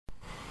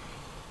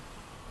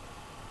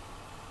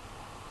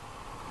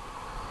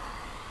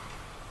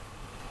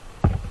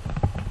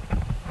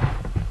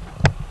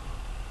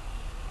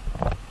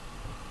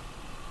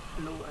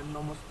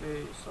नमस्ते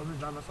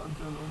सबैजना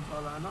सन्चै हुनुहुन्छ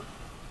होला हैन।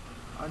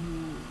 अनि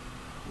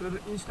मेरो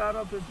इन्स्टा र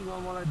फेसबुकमा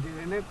मलाई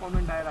धेरै नै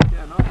कमेन्ट आइरहेको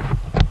थियो हैन,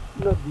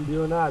 किन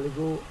भिडियो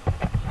नहालेको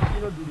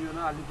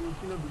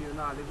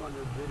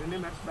भनेर धेरै नै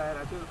मेसेज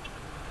आइरहेको थियो।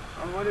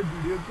 अब मैले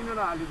भिडियो किन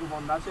नहालेको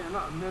भन्दा चाहिँ हैन,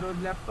 मेरो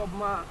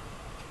ल्यापटपमा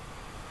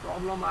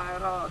प्रब्लम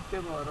आएर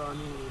त्यही भएर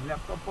अनि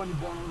ल्यापटप पनि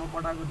बनाउन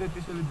पठाएको थिएँ,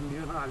 त्यसैले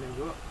भिडियो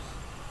नहालेको।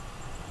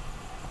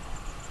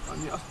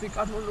 अनि अस्ति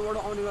काठमाडौँबाट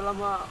आउने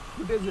बेलामा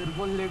फुटेजहरू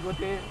पनि लिएको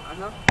थिएँ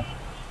हैन,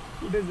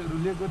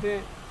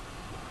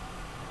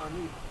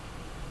 अनि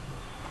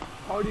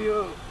अडियो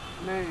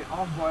नै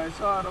अफ भएछ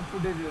र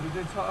फुटेजहरू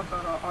चाहिँ छ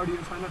तर अडियो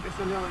छैन,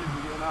 त्यसैले मैले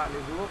भिडियो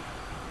नहालेको।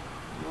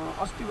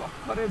 अस्ति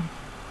भर्खरै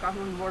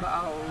काठमाडौँबाट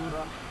आयो र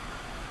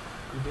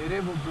धेरै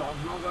भ्लग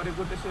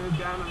नगरेको, त्यसैले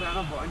बिहान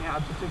भयो नि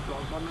आज चाहिँ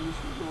भ्लग गर्न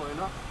निस्केको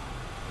होइन।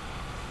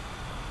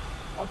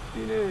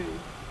 अति नै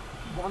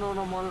बनाउन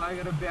मन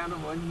लागेर बिहान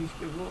भयो नि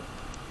निस्केको।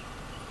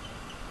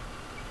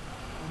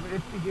 अब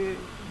यत्तिकै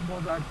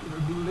बजारतिर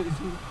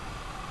डुल्दैछु।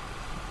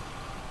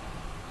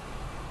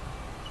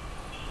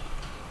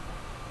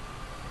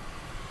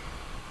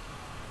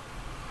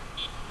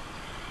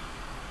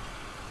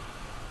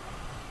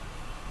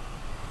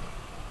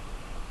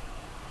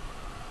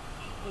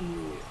 अनि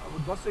अब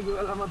दसैँको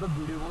बेलामा त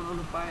भिडियो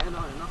बनाउनु पाएन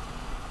होइन,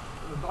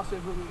 दसैँ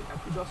पनि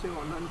ह्याप्पी दसैँ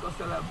भन्दा पनि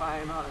कसैलाई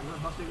पाएन होइन,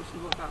 दसैँको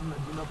शुभकामना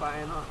दिन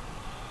पाएन।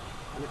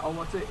 अनि अब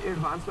चाहिँ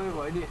एडभान्समै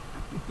भयो नि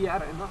ह्याप्पी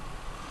तिहार होइन।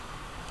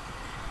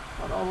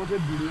 तर अब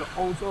चाहिँ भिडियो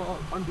आउँछ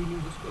कन्टिन्यू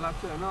जस्तो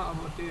लाग्छ होइन। अब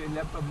त्यो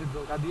ल्यापटपले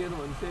धोका दिएन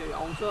भने चाहिँ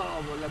आउँछ,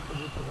 अब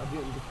ल्यापटपले धोका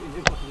दियो भने चाहिँ त्यही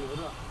नै पर्ने हो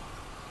र।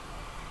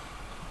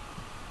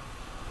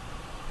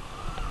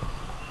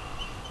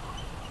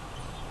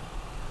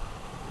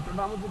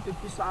 हेटौँडामा चाहिँ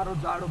त्यति साह्रो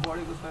जाडो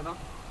बढेको छैन,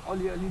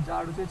 अलिअलि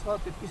जाडो चाहिँ छ,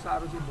 त्यति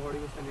साह्रो चाहिँ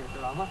बढेको छैन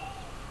हेटौँडामा।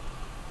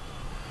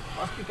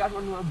 अस्ति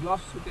काठमाडौँमा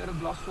ग्लभ्स छुटेर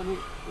ग्लभ्स पनि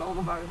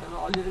लगाउनु पाएको छैन,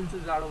 अलिअलि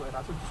चाहिँ जाडो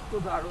भइरहेको छ, त्यस्तो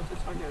जाडो चाहिँ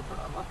छैन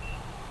हेटौँडामा।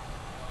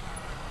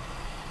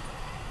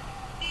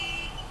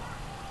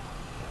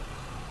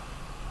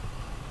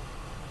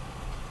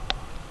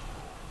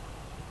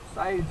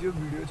 सायद यो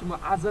भिडियो चाहिँ म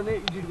आज नै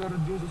एडिट गरेर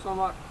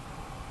दिउँसोसम्म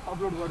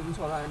अपलोड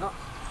गरिदिन्छु होला होइन,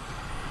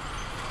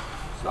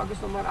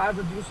 सकेसम्म आज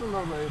दिउँसो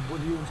नभए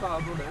भोलि हुन्छ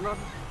अपलोड होइन।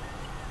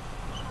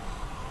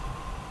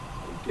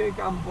 केही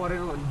काम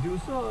परेन भने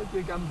दिउँसो,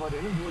 केही काम पऱ्यो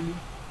भने भोलि,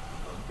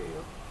 त्यही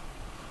हो।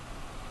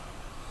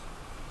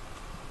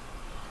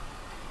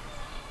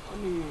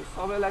 अनि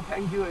सबैलाई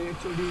थ्याङ्क यू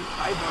एकचोटि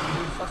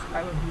 500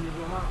 सब्सक्राइबर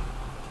दिनेकोमा।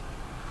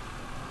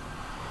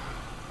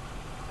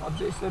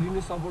 अझै यसरी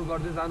नै सपोर्ट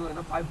गर्दै जानु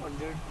होइन,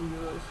 500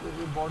 पुग्यो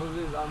यसरी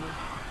बढाउँदै जानु।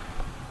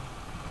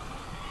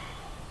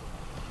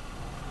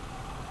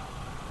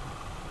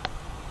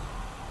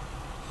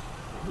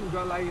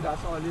 लुगा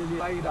लागिरहेछ अलिअलि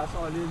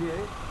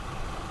है।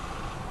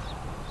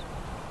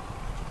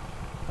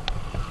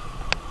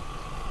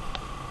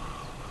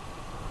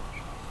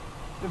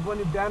 त्यो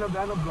पनि बिहान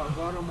भ्लग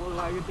गर्न मन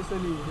लाग्यो,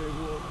 त्यसैले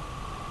हिँडेको।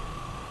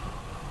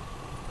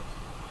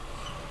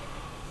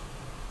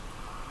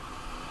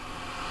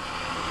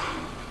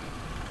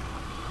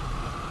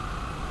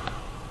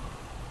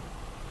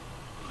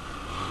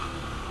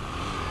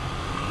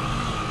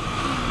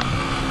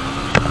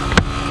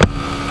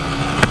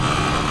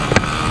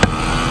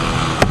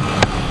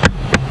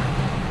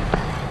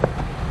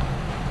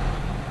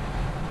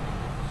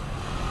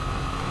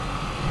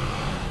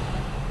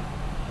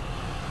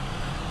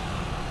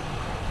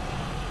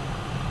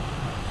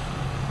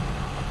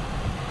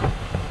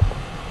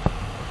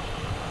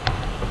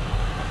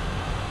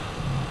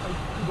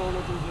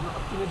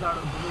 अति नै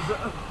जाडो हुँदैछ।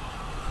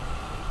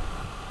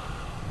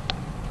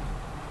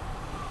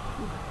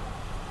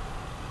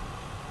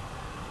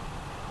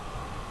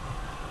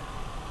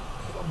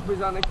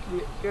 सबैजना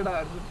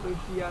केटाहरू चाहिँ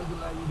तिहारको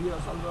लागि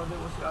रिहर्सल गर्दै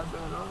बसिरहेको छ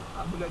होइन।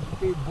 आफूलाई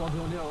केही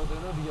बजाउनै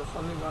आउँदैन,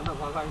 रिहर्सलै गर्न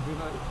मन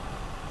लाग्दैन।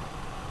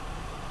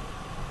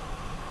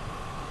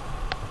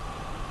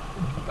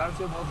 गिटार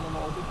चाहिँ बजाउनु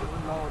आउँथ्यो, त्यो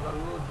पनि नआउँदा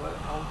लोड भयो,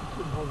 आउँथ्यो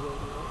त्यो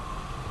बजाउनु हो।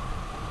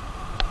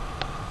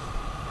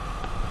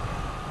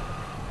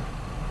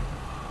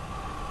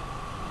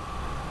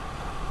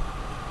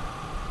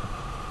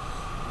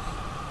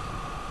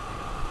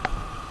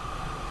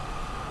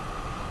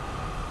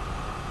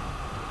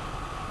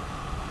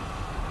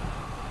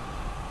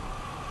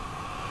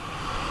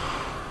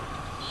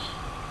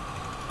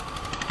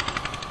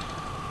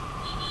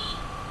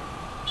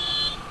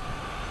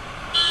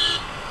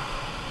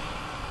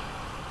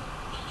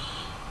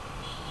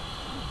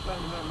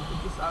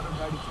 त्यति साह्रो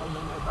गाडी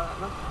चल्दैन यता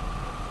होइन।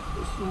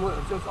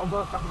 सुमोहरू चाहिँ अब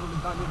काठमाडौँ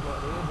जाने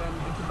भएर बिहान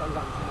त्यति साह्रो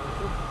जान्छ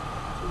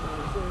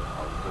सुमोहरू चाहिँ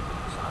अरू चाहिँ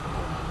त्यति साह्रो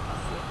चल्दैन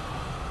खास चाहिँ।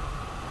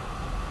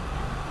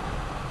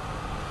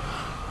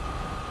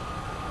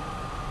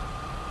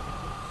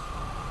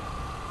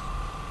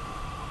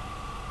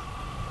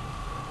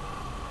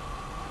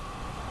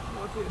 म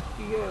चाहिँ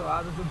यत्तिकै हो,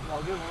 आज चाहिँ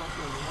भ्लगै बनाउँछु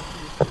भने मात्रै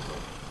निस्केको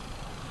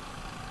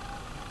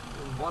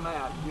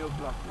बनाइहाल्यो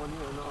भ्लग पनि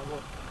होइन। अब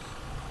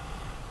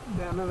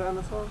बिहान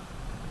छ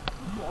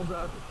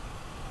बजार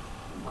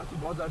माथि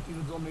बजारतिर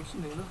जमेको छु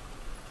होइन,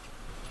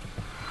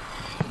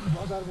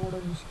 बजारबाट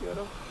निस्केर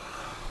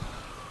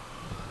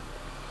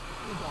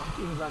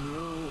घरतिर जाने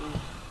हो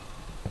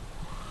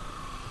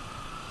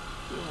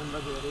त्योभन्दा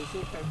धेरै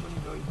चाहिँ कहीँ पनि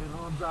गइदिएन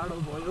जाडो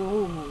भयो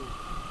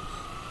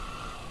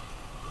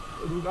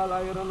रुगा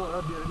लागेर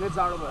धेरै नै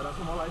जाडो भएर छ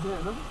मलाई चाहिँ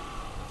होइन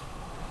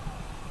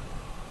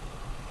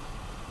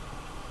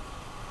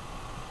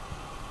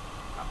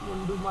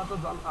काठमाडौँमा त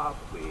झन्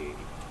आफै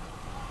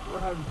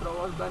कोठाभित्र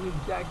बस्दा नि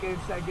ज्याकेट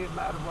स्याकेट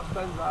लाएर बस्दा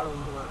नि जाडो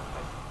हुन्छ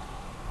मलाई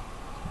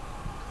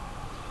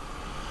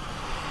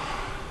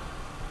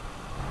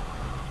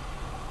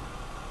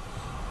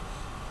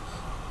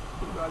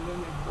रुगाले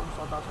नि एकदम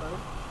सता छ है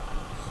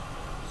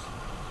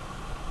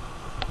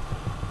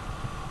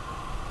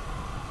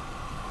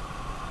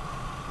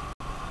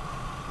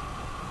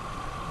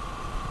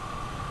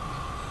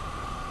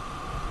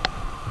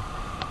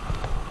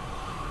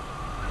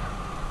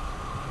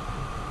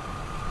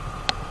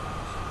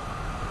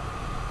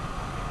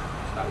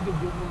सायद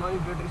बोक्नुमा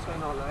ब्याट्री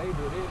छैन होला है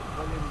धेरै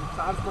मैले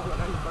चार्ज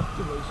नगराइ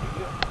कति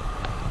भइसक्यो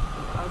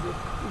आज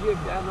यतिकै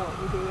बिहान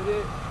उठ्यो अरे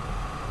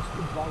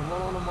यस्तो भ्लग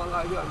बनाउन मन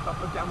लाग्यो अनि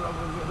टक्क क्यामेरा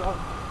बोकेर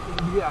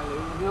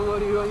दिइहाल्यो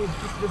मेमोरी पनि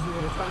त्यसले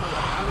हेरेर छैन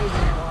खानै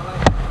दिनु मलाई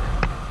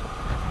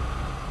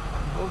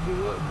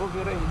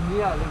बोकेर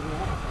हिँडिहालेको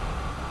हो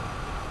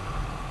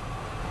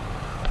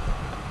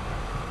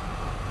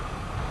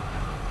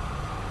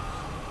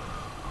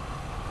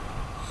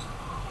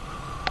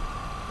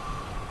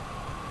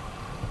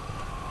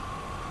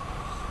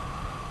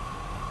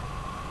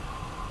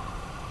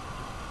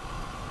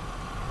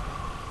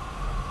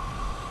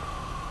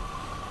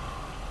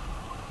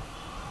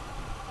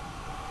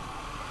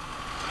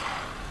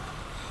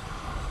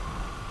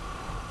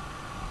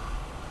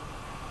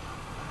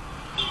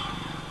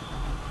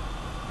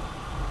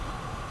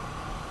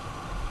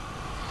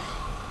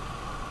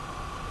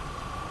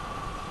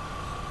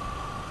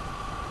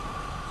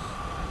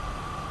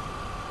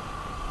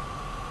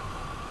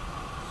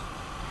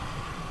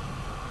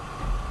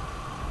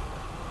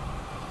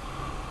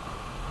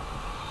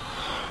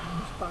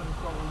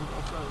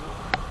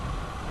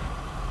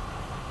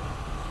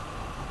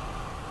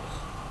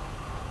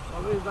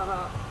सबैजना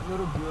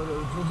मेरो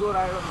भ्युअरहरू जो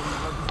राइडर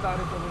हुनुहुन्छ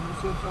बिस्तारै तपाईँले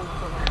सेफ चलाउन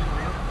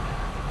सक्नुहुन्छ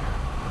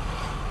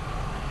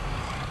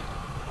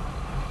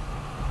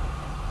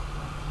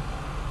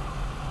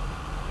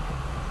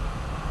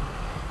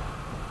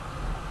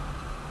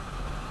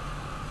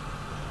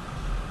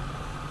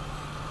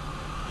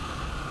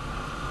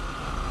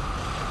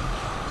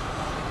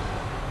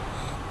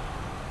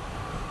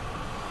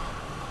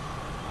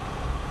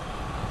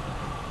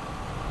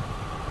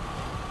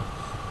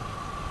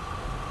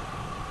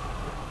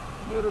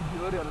मेरो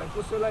भ्युअरहरूलाई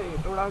कसैलाई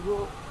हेटौडाको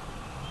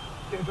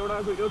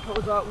यो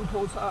ठाउँ छ ऊ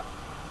ठाउँ छ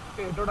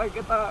हेटौडा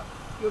यता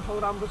यो ठाउँ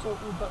राम्रो छ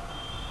उता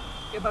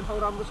यता ठाउँ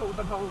राम्रो छ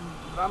उता ठाउँ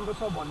राम्रो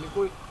छ भन्ने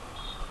कोही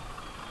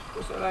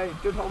कसैलाई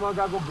त्यो ठाउँमा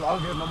गएको भ्लग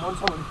हेर्न मन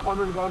छ भने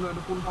कमेन्ट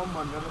गर्नु कुन ठाउँ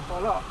भनेर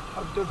तल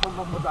अब त्यो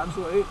ठाउँमा म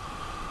जान्छु है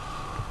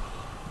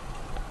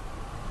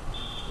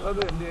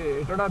तपाईँहरूले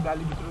हेटौडा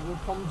भ्यालीभित्रको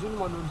ठाउँ जुन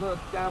भन्नुहुन्छ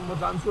त्यहाँ म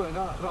जान्छु होइन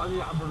र अनि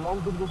हाम्रो लङ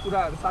टुरको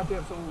कुराहरू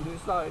साथीहरूसँग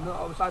हुँदैछ होइन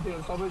अब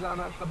साथीहरू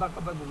सबैजना कता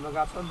कता घुम्न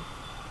गएको छन्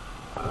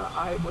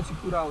आएपछि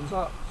कुरा हुन्छ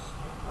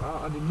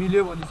अनि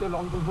मिल्यो भने चाहिँ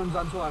लङ टुर पनि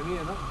जान्छौँ हामी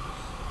होइन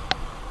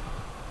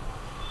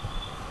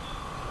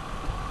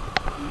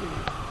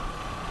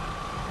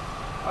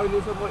अहिले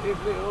चाहिँ म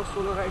एक्लै हो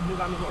सोलो राइडले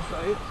जानुपर्छ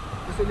है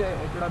त्यसैले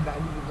हेटौडा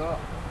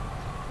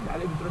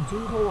भ्यालीभित्र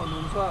जुन ठाउँ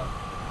भन्नुहुन्छ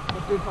म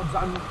त्यो ठाउँ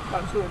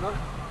जान्छु होइन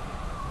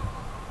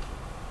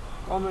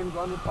कमेन्ट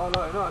गर्नु तल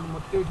होइन अनि म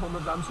त्यही ठाउँमा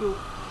जान्छु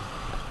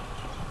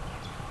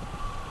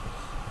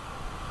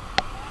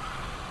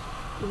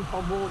कुन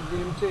ठाउँको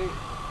नेम चाहिँ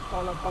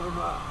तल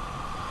कमेन्टमा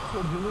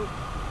छोडिदिनु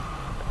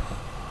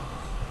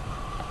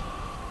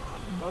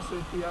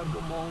दसैँ तिहारको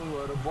महँगो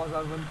भएर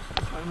बजार पनि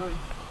त्यस्तो छैन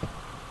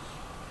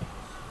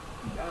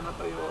बिहान त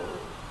यो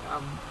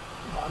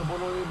घर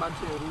बनाउने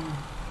मान्छेहरू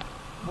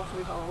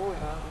बस्ने ठाउँ हो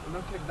यहाँ होइन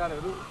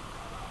ठेकदारहरू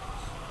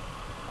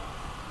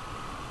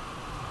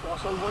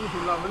पसल पनि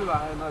खुल्ला पनि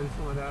भएन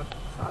त्यसमा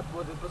 7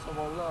 बजे त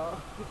सघाउला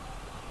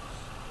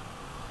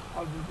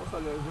अल्बी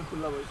पसलहरू चाहिँ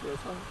खुल्ला भइसकेको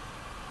छ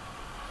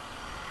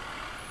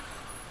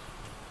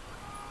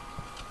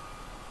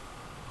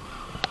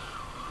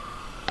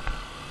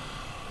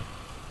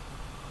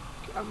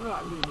क्यामेरा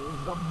हालिदिनु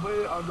सबै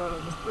अन्धार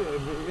जस्तो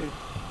हेर्ने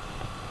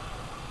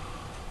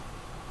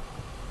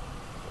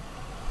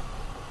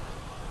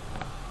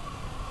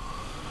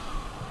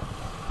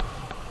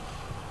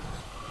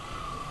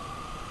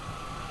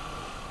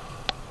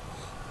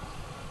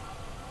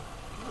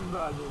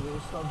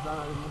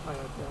सबजनाले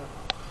मुखाएको थियो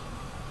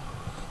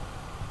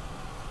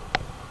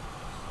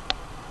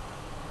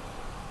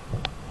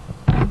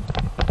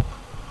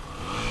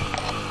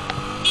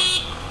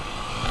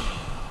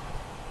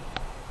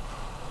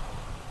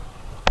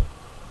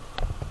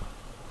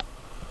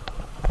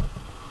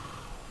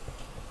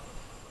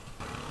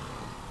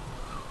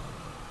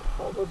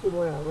अब चाहिँ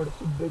म यहाँबाट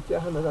सिधै चिया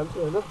खान जान्छु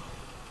होइन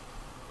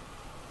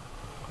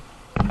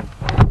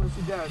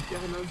सिधै चिया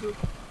खान जान्छु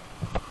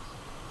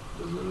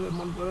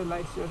मन पऱ्यो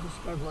लाइक सेयर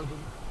सब्सक्राइब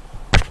गरिदिनु